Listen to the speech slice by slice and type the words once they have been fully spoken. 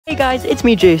Hey guys, it's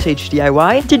me,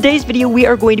 JSHDIY. Today's video, we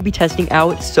are going to be testing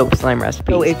out soap slime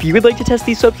recipes. So if you would like to test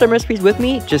these soap slime recipes with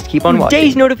me, just keep on watching.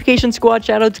 Today's notification squad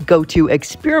shoutouts go to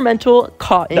Experimental,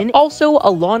 Cotton, and also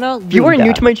Alana. If you are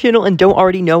new to my channel and don't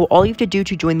already know, all you have to do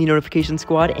to join the notification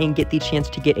squad and get the chance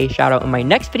to get a shoutout in my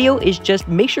next video is just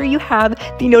make sure you have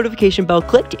the notification bell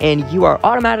clicked and you are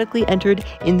automatically entered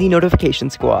in the notification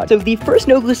squad. So the first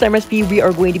no glue slime recipe we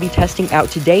are going to be testing out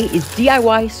today is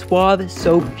DIY Suave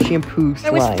Soap Shampoo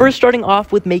Slime. First, starting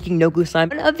off with making no glue slime,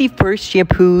 one of the first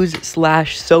shampoos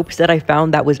slash soaps that I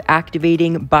found that was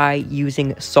activating by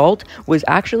using salt was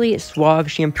actually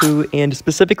Suave shampoo, and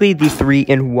specifically the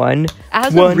 3-in-1.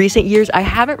 As of recent years, I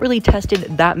haven't really tested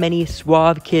that many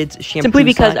Suave Kids shampoos, simply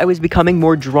because I was becoming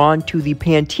more drawn to the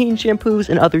Pantene shampoos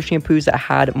and other shampoos that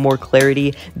had more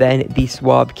clarity than the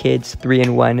Suave Kids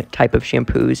 3-in-1 type of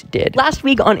shampoos did. Last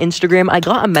week on Instagram, I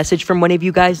got a message from one of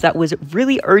you guys that was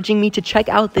really urging me to check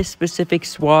out this specific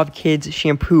Suave Kids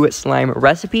shampoo slime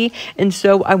recipe, and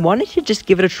so I wanted to just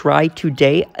give it a try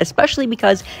today, especially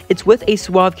because it's with a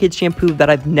Suave Kids shampoo that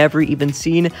I've never even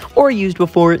seen or used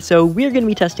before, so we're going to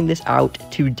be testing this out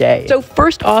today. So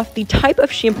first off, the type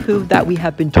of shampoo that we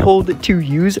have been told to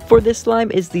use for this slime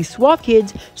is the Suave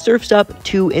Kids Surf's Up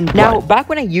 2-in-1. Now, back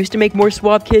when I used to make more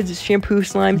Suave Kids shampoo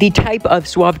slime, the type of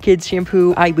Suave Kids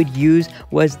shampoo I would use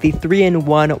was the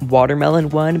 3-in-1 watermelon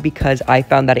one because I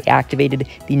found that it activated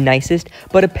the nicest,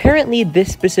 but apparently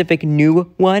this specific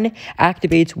new one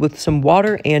activates with some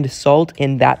water and salt,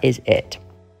 and that is it.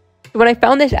 When I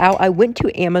found this out, I went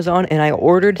to Amazon and I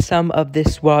ordered some of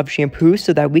this Suave shampoo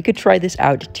so that we could try this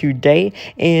out today.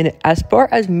 And as far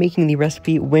as making the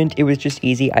recipe went, it was just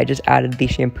easy. I just added the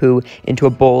shampoo into a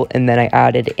bowl and then I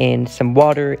added in some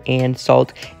water and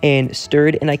salt and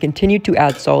stirred, and I continued to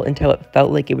add salt until it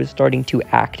felt like it was starting to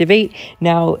activate.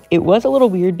 Now, it was a little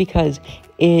weird because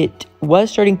it was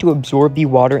starting to absorb the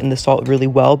water and the salt really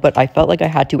well, but I felt like I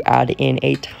had to add in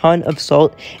a ton of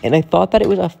salt, and I thought that it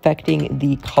was affecting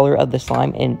the color of the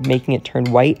slime and making it turn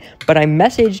white. But I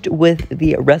messaged with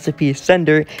the recipe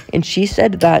sender, and she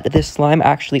said that this slime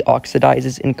actually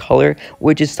oxidizes in color,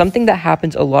 which is something that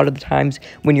happens a lot of the times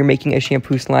when you're making a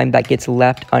shampoo slime that gets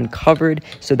left uncovered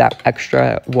so that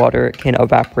extra water can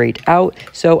evaporate out.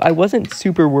 So I wasn't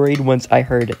super worried once I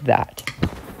heard that.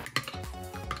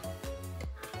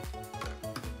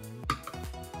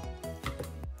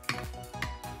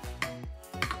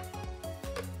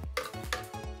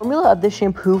 The formula of this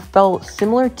shampoo felt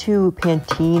similar to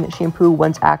Pantene shampoo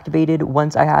once activated,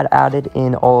 once I had added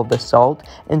in all of the salt.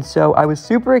 And so I was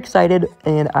super excited,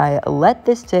 and I let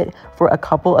this sit for a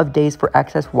couple of days for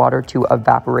excess water to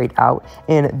evaporate out.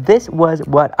 And this was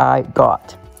what I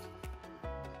got.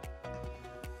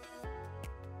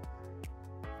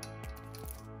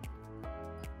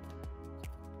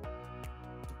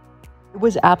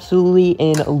 Was absolutely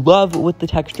in love with the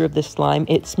texture of this slime.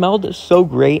 It smelled so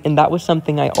great, and that was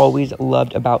something I always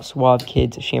loved about Suave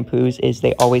Kids shampoos, is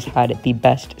they always had the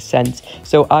best scents.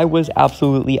 So I was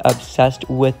absolutely obsessed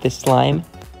with this slime.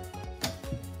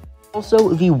 Also,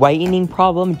 the whitening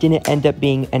problem didn't end up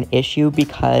being an issue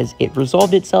because it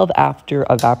resolved itself after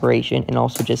evaporation and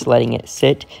also just letting it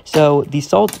sit, so the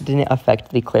salt didn't affect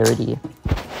the clarity.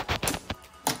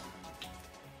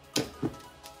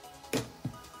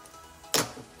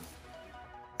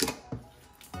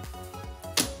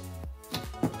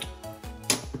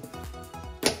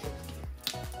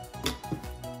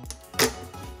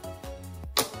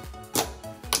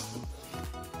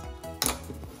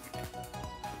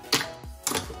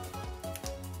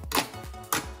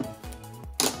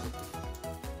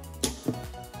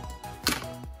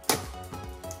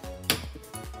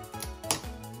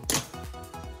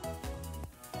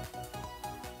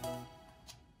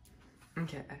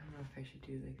 Okay, I don't know if I should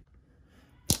do this.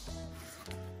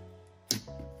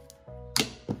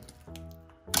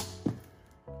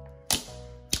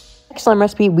 Next slime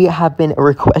recipe we have been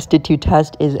requested to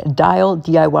test is Dial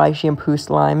DIY shampoo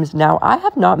slimes. Now, I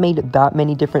have not made that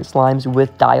many different slimes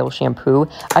with Dial shampoo.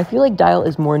 I feel like Dial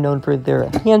is more known for their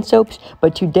hand soaps,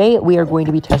 but today we are going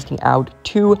to be testing out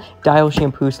 2 Dial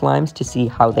shampoo slimes to see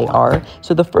how they are.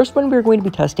 So the first one we're going to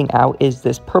be testing out is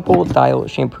this purple Dial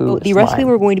shampoo slime. The recipe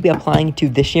we're going to be applying to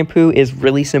this shampoo is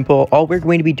really simple. All we're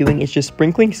going to be doing is just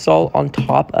sprinkling salt on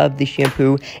top of the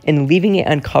shampoo and leaving it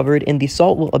uncovered, and the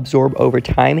salt will absorb over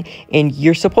time. And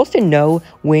you're supposed to know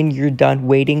when you're done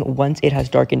waiting once it has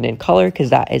darkened in color, because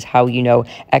that is how you know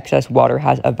excess water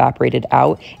has evaporated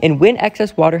out. And when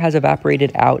excess water has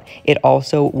evaporated out, it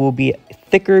also will be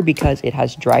thicker because it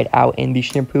has dried out, and the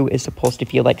shampoo is supposed to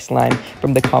feel like slime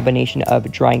from the combination of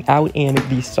drying out and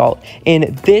the salt. And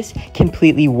this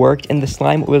completely worked, and the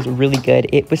slime was really good.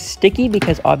 It was sticky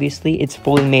because obviously it's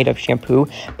fully made of shampoo,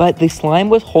 but the slime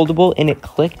was holdable and it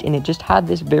clicked, and it just had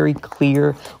this very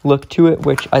clear look to it,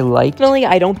 which I liked. Finally,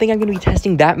 I don't think I'm going to be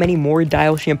testing that many more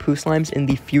Dial shampoo slimes in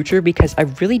the future because I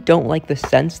really don't like the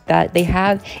scents that they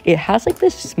have. It has like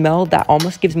this smell that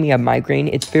almost gives me a migraine.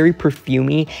 It's very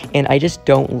perfumey, and I just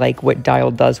don't like what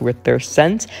Dial does with their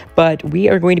scents. But we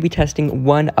are going to be testing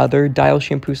one other Dial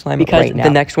shampoo slime because right now. The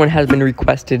next one has been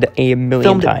requested a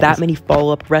million times. Filmed that many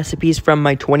follow-up recipes from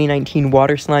my 2019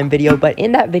 water slime video, but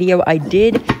in that video I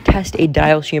did test a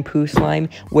Dial shampoo slime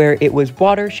where it was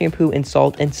water, shampoo, and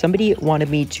salt, and somebody wanted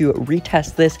me to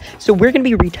retest this, so we're going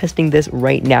to be retesting this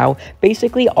right now.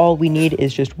 Basically, all we need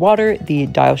is just water, the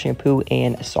Dial shampoo,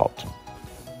 and salt.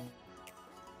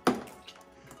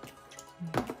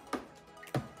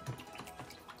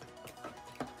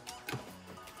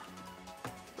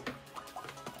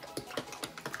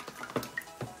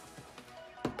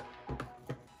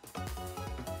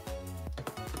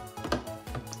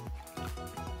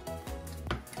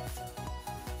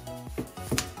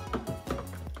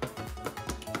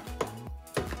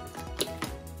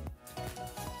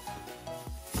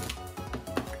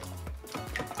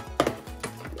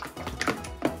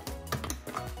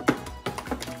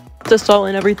 The salt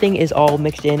and everything is all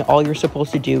mixed in. All you're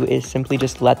supposed to do is simply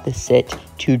just let this sit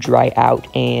to dry out,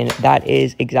 and that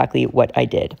is exactly what I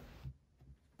did.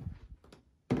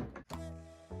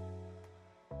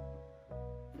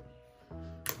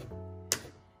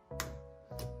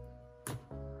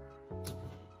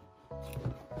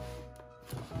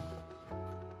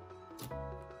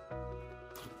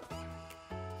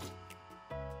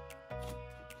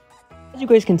 As you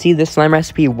guys can see, this slime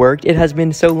recipe worked. It has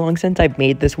been so long since I've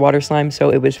made this water slime, so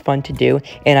it was fun to do,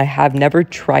 and I have never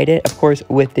tried it, of course,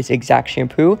 with this exact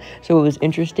shampoo, so it was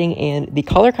interesting, and the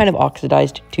color kind of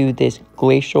oxidized to this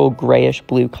glacial grayish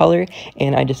blue color,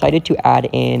 and I decided to add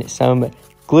in some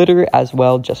glitter as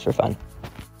well, just for fun.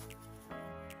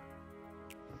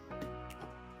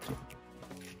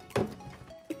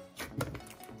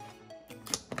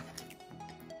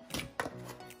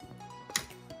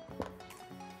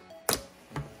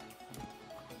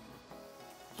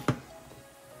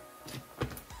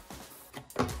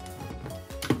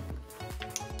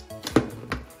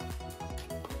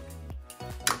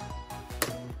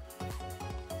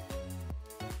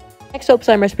 Next soap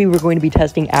slime recipe we're going to be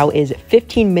testing out is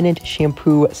 15-minute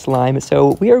shampoo slime.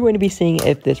 So we are going to be seeing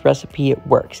if this recipe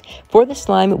works. For the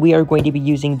slime, we are going to be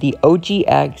using the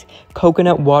OGX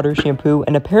coconut water shampoo,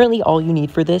 and apparently all you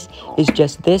need for this is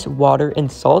just this water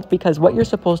and salt, because what you're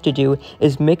supposed to do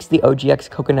is mix the OGX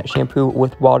coconut shampoo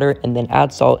with water and then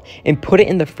add salt and put it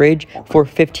in the fridge for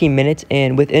 15 minutes,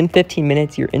 and within 15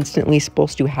 minutes you're instantly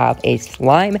supposed to have a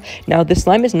slime. Now the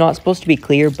slime is not supposed to be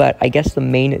clear, but I guess the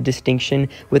main distinction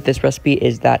with this recipe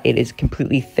is that it is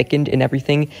completely thickened and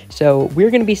everything, so we're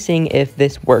going to be seeing if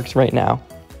this works right now.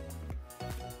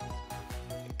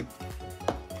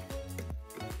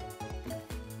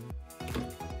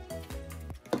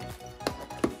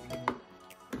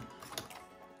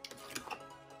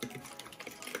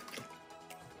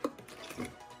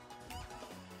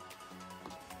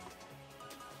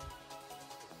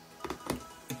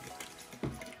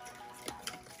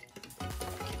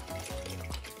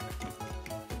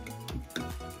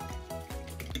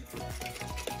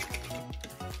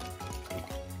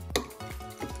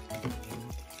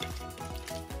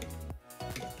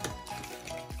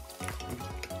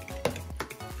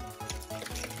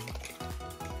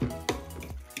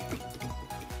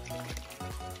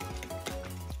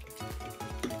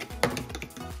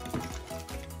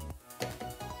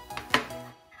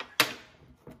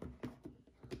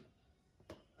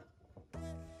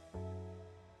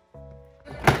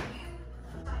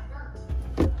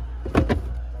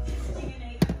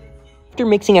 After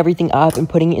mixing everything up and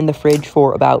putting it in the fridge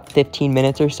for about 15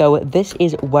 minutes or so, this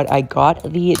is what I got.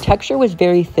 The texture was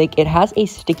very thick. It has a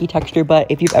sticky texture, but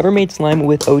if you've ever made slime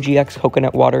with OGX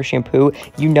coconut water shampoo,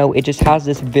 you know it just has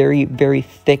this very, very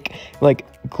thick, like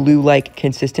glue-like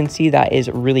consistency that is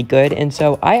really good. And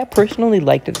so I personally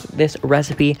liked this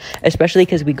recipe, especially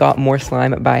because we got more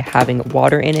slime by having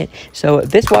water in it. So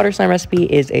this water slime recipe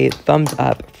is a thumbs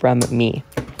up from me.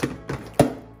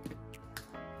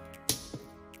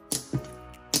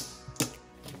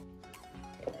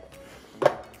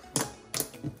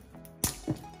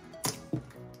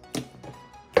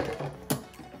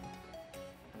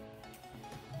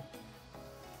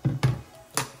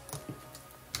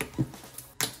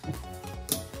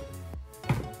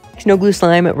 next no glue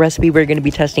slime recipe we're going to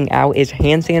be testing out is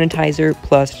hand sanitizer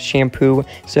plus shampoo.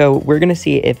 So we're going to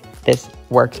see if this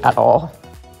works at all.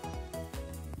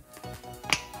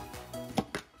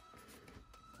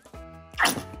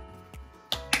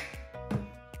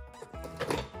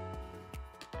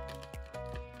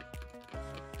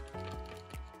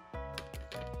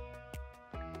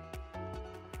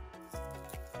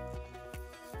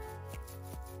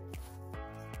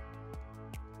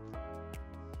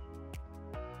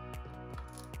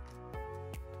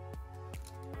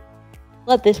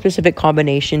 Let this specific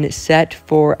combination set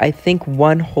for I think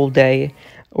 1 whole day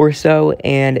or so,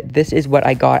 and this is what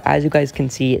I got. As you guys can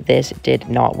see, this did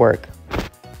not work.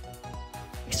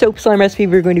 Soap slime recipe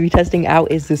we're going to be testing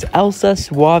out is this Elsa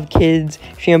Suave Kids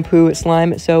shampoo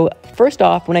slime. So first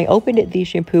off, when I opened the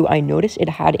shampoo, I noticed it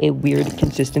had a weird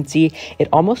consistency. It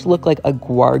almost looked like a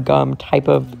guar gum type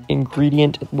of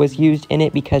ingredient was used in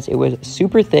it because it was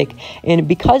super thick. And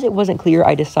because it wasn't clear,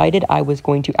 I decided I was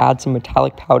going to add some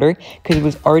metallic powder because it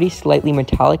was already slightly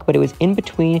metallic, but it was in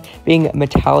between being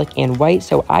metallic and white.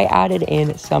 So I added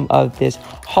in some of this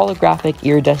holographic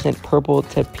iridescent purple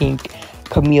to pink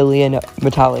chameleon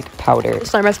metallic powder. The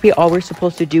slime recipe, all we're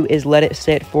supposed to do is let it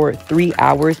sit for 3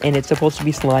 hours, and it's supposed to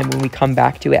be slime when we come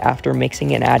back to it after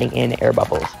mixing and adding in air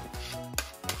bubbles.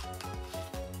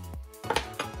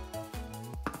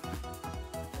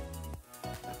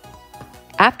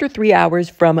 After 3 hours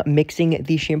from mixing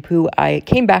the shampoo, I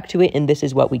came back to it and this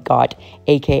is what we got,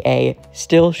 aka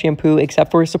still shampoo, except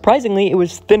for surprisingly, it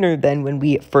was thinner than when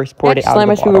we first poured it out of the bottle.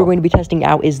 Next slime recipe we're going to be testing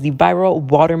out is the viral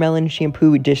watermelon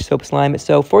shampoo dish soap slime.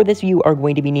 So for this, you are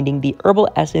going to be needing the Herbal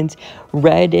Essence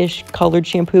reddish colored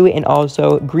shampoo and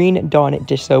also Green Dawn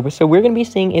dish soap. So we're going to be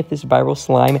seeing if this viral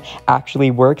slime actually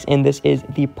works, and this is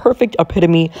the perfect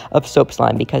epitome of soap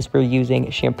slime because we're using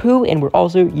shampoo and we're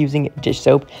also using dish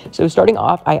soap. So starting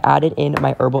off, I added in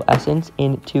my Herbal Essence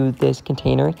into this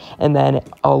container, and then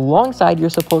alongside you're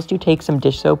supposed to take some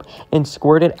dish soap and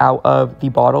squirt it out of the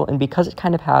bottle, and because it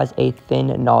kind of has a thin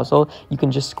nozzle, you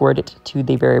can just squirt it to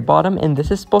the very bottom, and this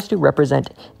is supposed to represent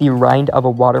the rind of a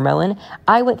watermelon.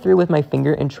 I went through with my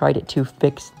finger and tried to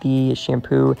fix the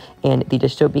shampoo and the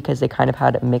dish soap because they kind of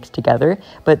had mixed together,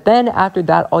 but then after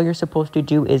that, all you're supposed to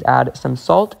do is add some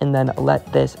salt and then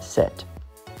let this sit.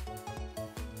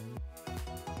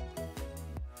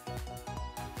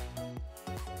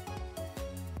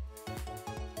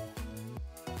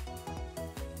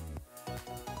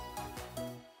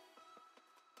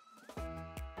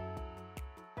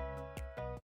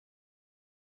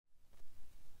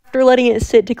 After letting it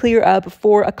sit to clear up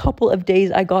for a couple of days,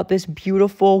 I got this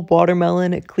beautiful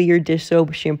watermelon clear dish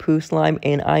soap shampoo slime,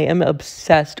 and I am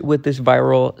obsessed with this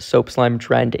viral soap slime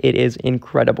trend. It is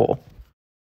incredible.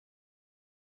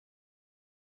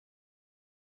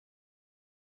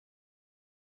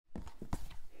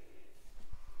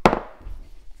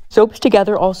 Soaps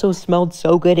together also smelled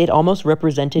so good, it almost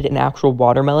represented an actual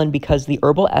watermelon because the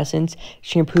Herbal Essence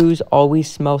shampoos always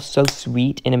smell so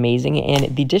sweet and amazing,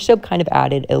 and the dish soap kind of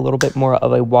added a little bit more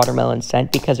of a watermelon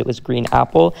scent because it was green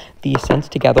apple. The scents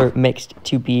together mixed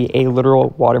to be a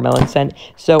literal watermelon scent.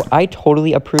 So I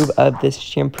totally approve of this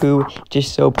shampoo dish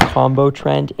soap combo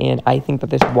trend, and I think that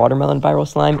this watermelon viral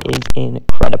slime is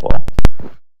incredible.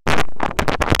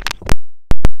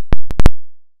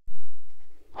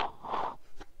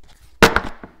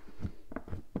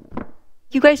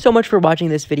 Thank you guys so much for watching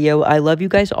this video. I love you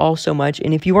guys all so much,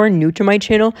 and if you are new to my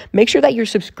channel, make sure that you're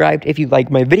subscribed if you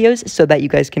like my videos so that you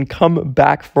guys can come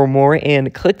back for more,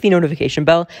 and click the notification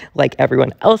bell like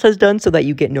everyone else has done so that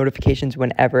you get notifications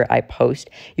whenever I post.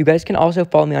 You guys can also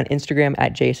follow me on Instagram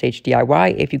at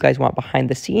JSHDIY if you guys want behind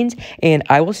the scenes, and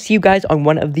I will see you guys on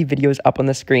one of the videos up on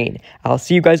the screen. I'll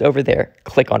see you guys over there.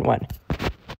 Click on one.